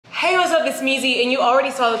Hey, what's up? It's Meezy, and you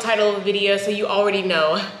already saw the title of the video, so you already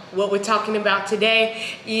know what we're talking about today.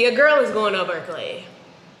 Your girl is going to Berkeley.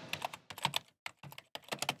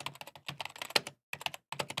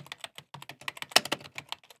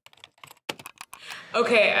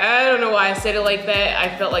 Okay, I don't know why I said it like that.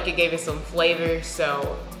 I felt like it gave it some flavor,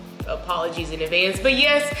 so apologies in advance. But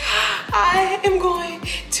yes, I am going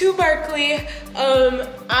to Berkeley.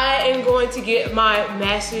 I am going to get my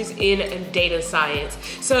master's in data science.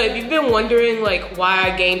 So if you've been wondering like why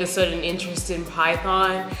I gained a sudden interest in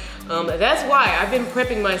Python, that's why. I've been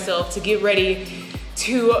prepping myself to get ready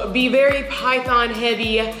to be very Python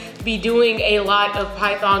heavy, be doing a lot of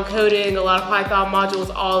Python coding, a lot of Python modules,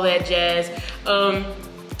 all that jazz.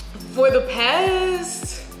 For the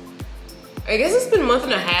past, I guess it's been a month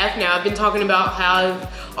and a half now, I've been talking about how I've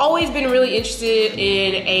always been really interested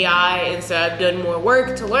in AI, and so I've done more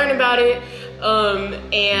work to learn about it.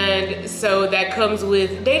 And so that comes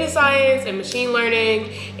with data science and machine learning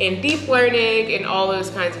and deep learning and all those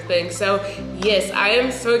kinds of things. So yes, I am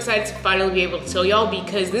so excited to finally be able to tell y'all,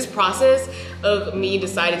 because this process of me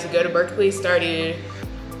deciding to go to Berkeley started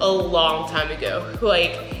a long time ago.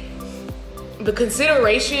 Like, the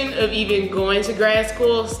consideration of even going to grad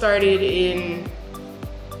school started in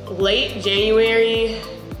late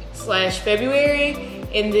January/February,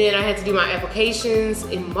 and then I had to do my applications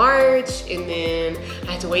in March, and then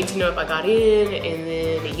I had to wait to know if I got in, and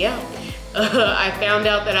then yeah. I found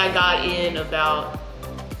out that I got in about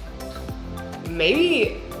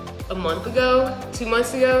maybe a month ago, 2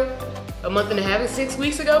 months ago, a month and a half, 6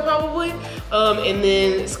 weeks ago probably, and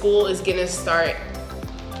then school is gonna start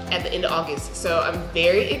at the end of August. So I'm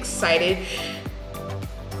very excited.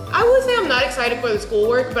 I would say I'm not excited for the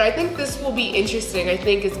schoolwork, but I think this will be interesting. I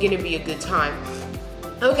think it's gonna be a good time.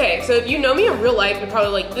 Okay, so if you know me in real life, you're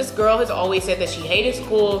probably like, this girl has always said that she hated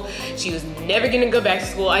school. She was never gonna go back to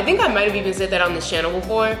school. I think I might have even said that on this channel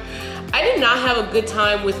before. I did not have a good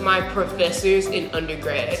time with my professors in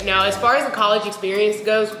undergrad. Now, as far as the college experience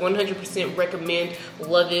goes, 100% recommend,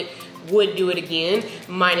 love it, would do it again,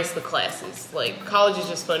 minus the classes. Like, college is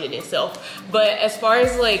just fun in itself. But as far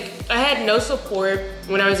as like, I had no support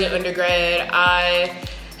when I was in undergrad. I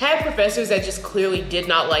had professors that just clearly did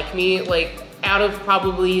not like me. Like, out of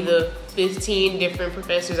probably the 15 different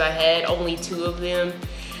professors I had, only 2 of them,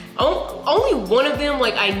 only one of them,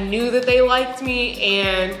 like, I knew that they liked me,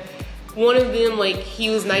 and one of them, like, he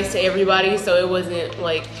was nice to everybody, so it wasn't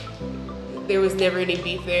like, there was never any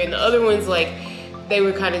beef there. And the other ones, like, they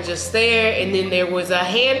were kind of just there, and then there was a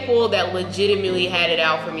handful that legitimately had it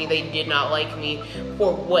out for me. They did not like me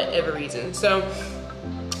for whatever reason. So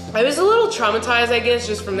I was a little traumatized, I guess,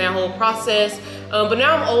 just from that whole process. But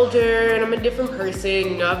now I'm older and I'm a different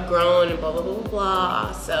person, you know, I've grown and blah, blah, blah,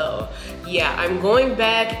 blah. So yeah, I'm going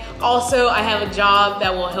back. Also, I have a job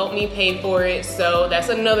that will help me pay for it. So that's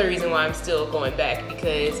another reason why I'm still going back,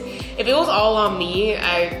 because if it was all on me,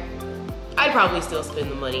 I'd probably still spend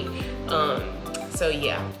the money. So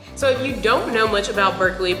yeah. So if you don't know much about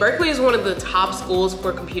Berkeley, Berkeley is one of the top schools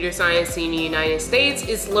for computer science in the United States.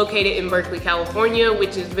 It's located in Berkeley, California,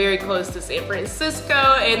 which is very close to San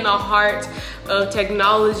Francisco, in the heart of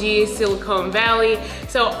technology, Silicon Valley.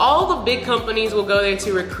 So all the big companies will go there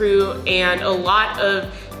to recruit, and a lot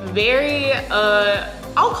of very,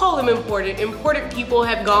 I'll call them important people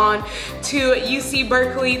have gone to UC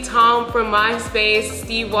Berkeley. Tom from MySpace,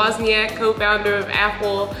 Steve Wozniak, co-founder of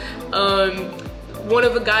Apple, one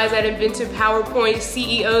of the guys that invented PowerPoint,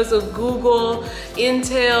 CEOs of Google,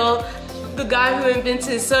 Intel, the guy who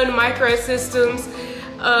invented Sun Microsystems,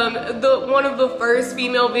 one of the first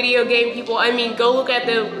female video game people. I mean, go look at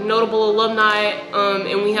the notable alumni,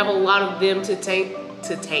 and we have a lot of them to thank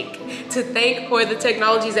for the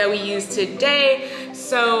technologies that we use today.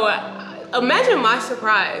 So imagine my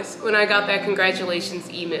surprise when I got that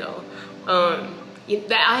congratulations email,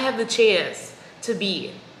 that I have the chance to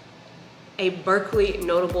be a Berkeley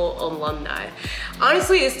notable alumni.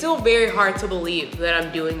 Honestly, it's still very hard to believe that I'm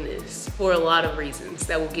doing this for a lot of reasons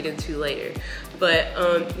that we'll get into later. But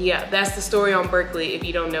yeah, that's the story on Berkeley if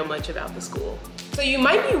you don't know much about the school. So you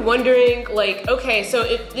might be wondering, like, okay, so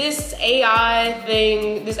if this AI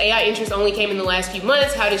thing, this AI interest only came in the last few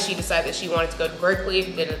months, how did she decide that she wanted to go to Berkeley?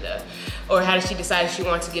 Or how did she decide she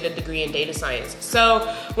wanted to get a degree in data science? So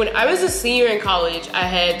when I was a senior in college, I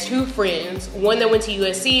had 2 friends, one that went to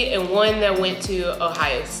USC and one that went to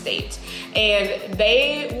Ohio State. And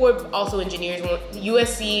they were also engineers.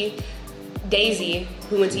 USC, Daisy,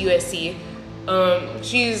 who went to USC,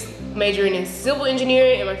 she's majoring in civil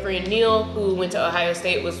engineering, and my friend Neil, who went to Ohio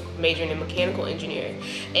State, was majoring in mechanical engineering.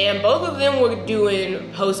 And both of them were doing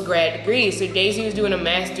post-grad degrees. So Daisy was doing a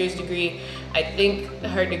master's degree I think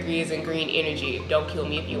her degree is in green energy. Don't kill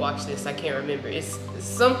me if you watch this, I can't remember. It's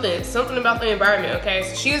something about the environment, okay?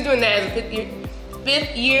 So she was doing that as a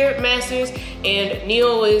fifth year master's, and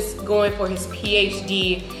Neil is going for his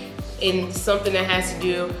PhD in something that has to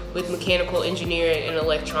do with mechanical engineering and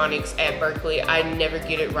electronics at Berkeley. I never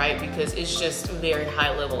get it right because it's just very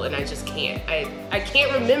high level and I just can't. I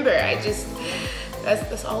can't remember.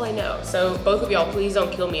 That's all I know. So both of y'all, please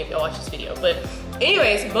don't kill me if y'all watch this video. But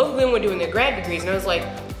anyways, both of them were doing their grad degrees and I was like,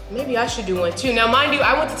 maybe I should do one too. Now mind you,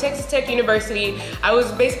 I went to Texas Tech University. I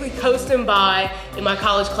was basically coasting by in my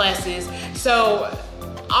college classes. So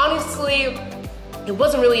honestly, it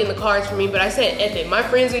wasn't really in the cards for me, but I said, F it. My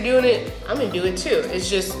friends are doing it, I'm gonna do it too. It's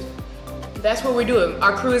just, that's what we're doing.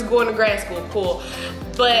 Our crew is going to grad school, cool.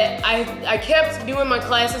 But I kept doing my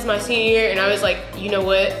classes my senior year and I was like, you know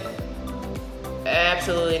what?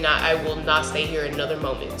 Absolutely not, I will not stay here another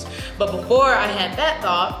moment. But before I had that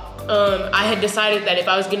thought, I had decided that if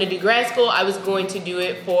I was gonna do grad school, I was going to do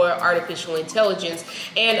it for artificial intelligence.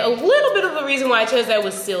 And a little bit of the reason why I chose that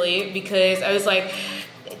was silly, because I was like,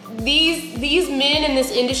 these men in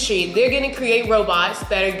this industry, they're gonna create robots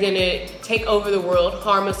that are gonna take over the world,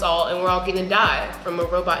 harm us all, and we're all gonna die from a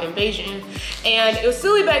robot invasion. And it was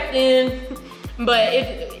silly back then, but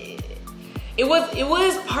it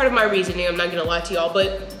was part of my reasoning, I'm not gonna lie to y'all,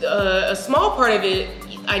 but a small part of it,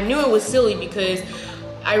 I knew it was silly because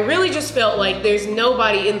I really just felt like there's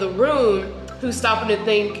nobody in the room who's stopping to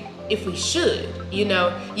think if we should, you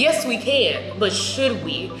know? Yes, we can, but should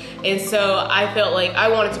we? And so I felt like I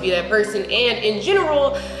wanted to be that person. And in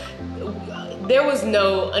general, there was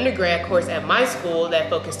no undergrad course at my school that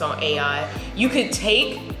focused on AI. You could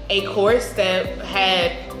take a course that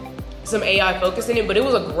had some AI focus in it, but it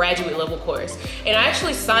was a graduate level course. And I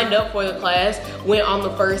actually signed up for the class, went on the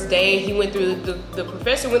first day, he went through, the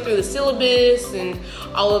professor went through the syllabus and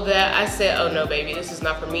all of that. I said, oh no baby, this is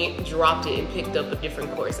not for me, dropped it and picked up a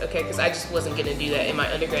different course, okay? Because I just wasn't gonna do that in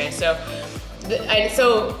my undergrad. So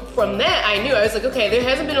from that, I knew, I was like, okay, there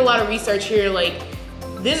hasn't been a lot of research here, like,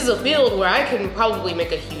 this is a field where I can probably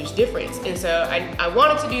make a huge difference. And so I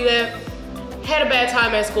wanted to do that, had a bad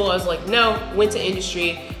time at school, I was like, no, went to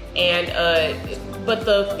industry. And but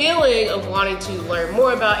the feeling of wanting to learn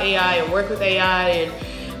more about AI and work with AI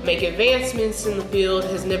and make advancements in the field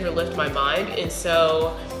has never left my mind. And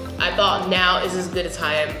so I thought now is as good a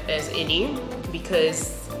time as any,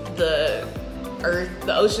 because the earth,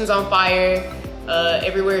 the ocean's on fire,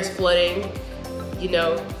 everywhere is flooding, you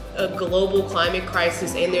know, a global climate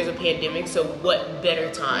crisis, and there's a pandemic, so what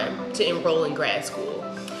better time to enroll in grad school?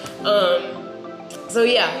 So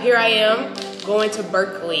yeah, here I am, going to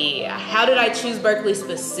Berkeley. How did I choose Berkeley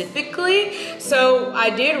specifically? So I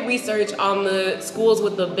did research on the schools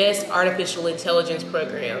with the best artificial intelligence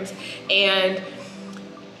programs, and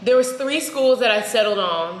there was 3 schools that I settled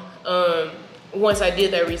on once I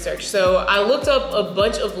did that research. So I looked up a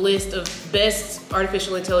bunch of lists of best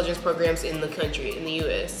artificial intelligence programs in the country, in the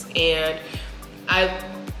US, and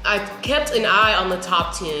I kept an eye on the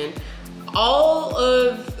top 10. All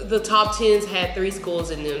of the top 10s had 3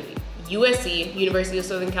 schools in them: USC, University of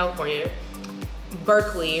Southern California,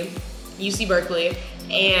 Berkeley, UC Berkeley,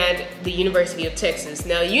 and the University of Texas.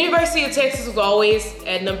 Now, the University of Texas was always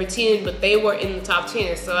at number 10, but they were in the top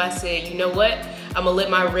 10. So I said, you know what? I'm gonna let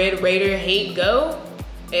my Red Raider hate go,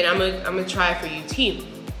 and I'm gonna try for UT.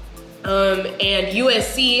 And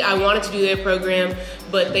USC, I wanted to do their program,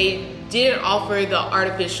 but they didn't offer the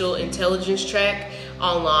artificial intelligence track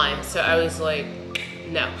online. So I was like,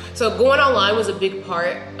 no. So going online was a big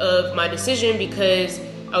part of my decision because,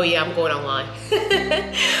 oh yeah, I'm going online.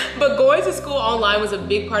 But going to school online was a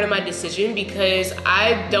big part of my decision because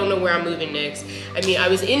I don't know where I'm moving next. I mean, I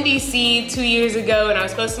was in DC 2 years ago and I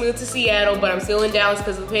was supposed to move to Seattle, but I'm still in Dallas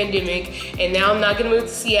because of the pandemic. And now I'm not gonna move to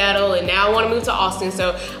Seattle, and now I wanna move to Austin.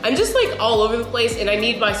 So I'm just like all over the place, and I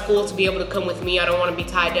need my school to be able to come with me. I don't wanna be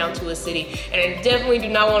tied down to a city. And I definitely do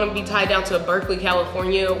not wanna be tied down to a Berkeley,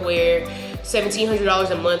 California, where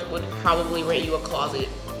 $1,700 a month would probably rent you a closet.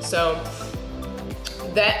 So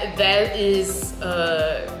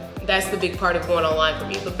that's the big part of going online for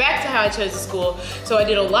me. But back to how I chose the school. So I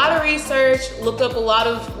did a lot of research, looked up a lot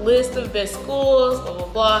of lists of best schools, blah, blah,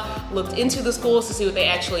 blah, looked into the schools to see what they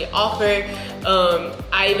actually offer.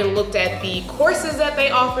 I even looked at the courses that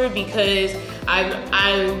they offer because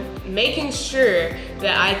I'm making sure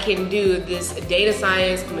that I can do this data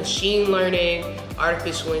science, machine learning,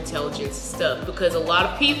 artificial intelligence stuff, because a lot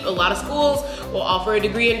of schools will offer a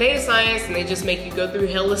degree in data science and they just make you go through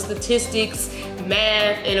hella statistics,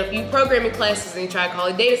 math, and a few programming classes and try to call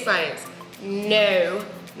it data science. No,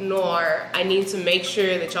 nor. I need to make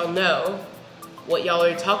sure that y'all know what y'all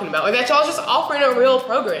are talking about, or that y'all just offering a real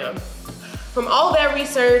program. From all that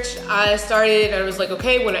research, I was like,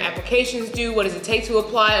 okay, when are applications due? What does it take to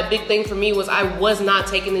apply? A big thing for me was I was not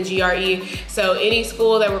taking the GRE, so any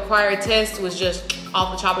school that required a test was just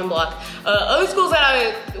off the chopping block. Other schools that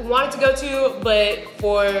I wanted to go to, but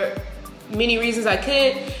for many reasons I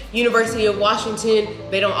couldn't, University of Washington,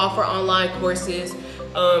 they don't offer online courses.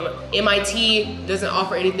 MIT doesn't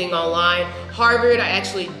offer anything online. Harvard, I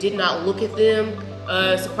actually did not look at them,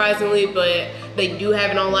 surprisingly, but they do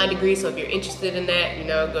have an online degree, so if you're interested in that, you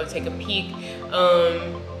know, go take a peek.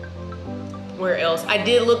 Where else? I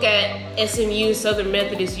did look at SMU, Southern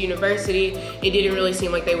Methodist University. It didn't really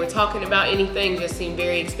seem like they were talking about anything, just seemed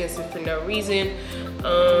very expensive for no reason.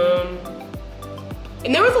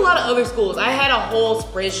 And there was a lot of other schools. I had a whole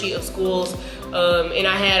spreadsheet of schools, and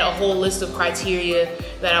I had a whole list of criteria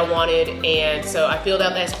that I wanted, and so I filled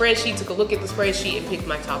out that spreadsheet, took a look at the spreadsheet, and picked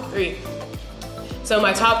my top 3. So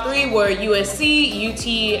my top 3 were USC, UT,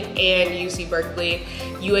 and UC Berkeley.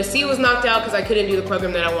 USC was knocked out because I couldn't do the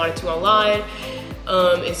program that I wanted to online.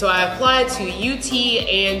 And so I applied to UT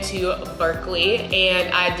and to Berkeley,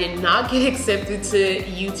 and I did not get accepted to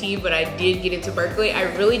UT, but I did get into Berkeley. I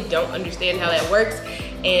really don't understand how that works,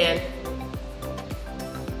 and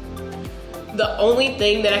the only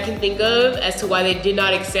thing that I can think of as to why they did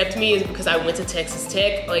not accept me is because I went to Texas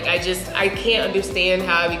Tech. Like, I can't understand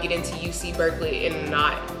how I would get into UC Berkeley and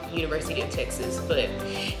not University of Texas, but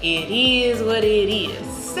it is what it is.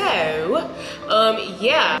 So,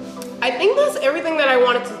 yeah. I think that's everything that I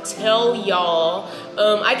wanted to tell y'all.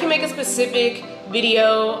 I can make a specific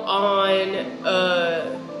video on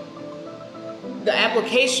the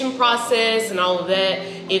application process and all of that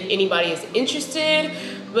if anybody is interested.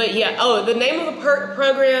 But yeah, oh, the name of the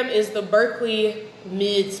program is the Berkeley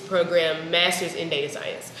MIDS program, Masters in Data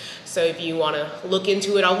Science. So if you want to look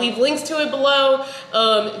into it, I'll leave links to it below.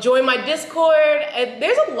 Join my Discord.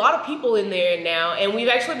 There's a lot of people in there now, and we've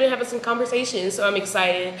actually been having some conversations, so I'm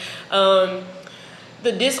excited.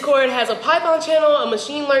 The Discord has a Python channel, a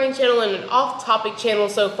machine learning channel, and an off-topic channel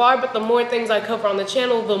so far, but the more things I cover on the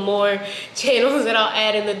channel, the more channels that I'll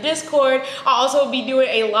add in the Discord. I'll also be doing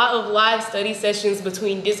a lot of live study sessions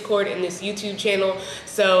between Discord and this YouTube channel,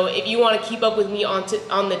 so if you want to keep up with me on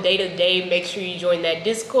the day-to-day, make sure you join that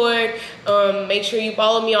Discord. Make sure you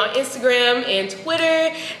follow me on Instagram and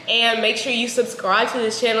Twitter, and make sure you subscribe to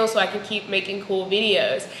this channel so I can keep making cool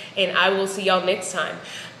videos. And I will see y'all next time.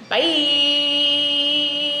 Bye!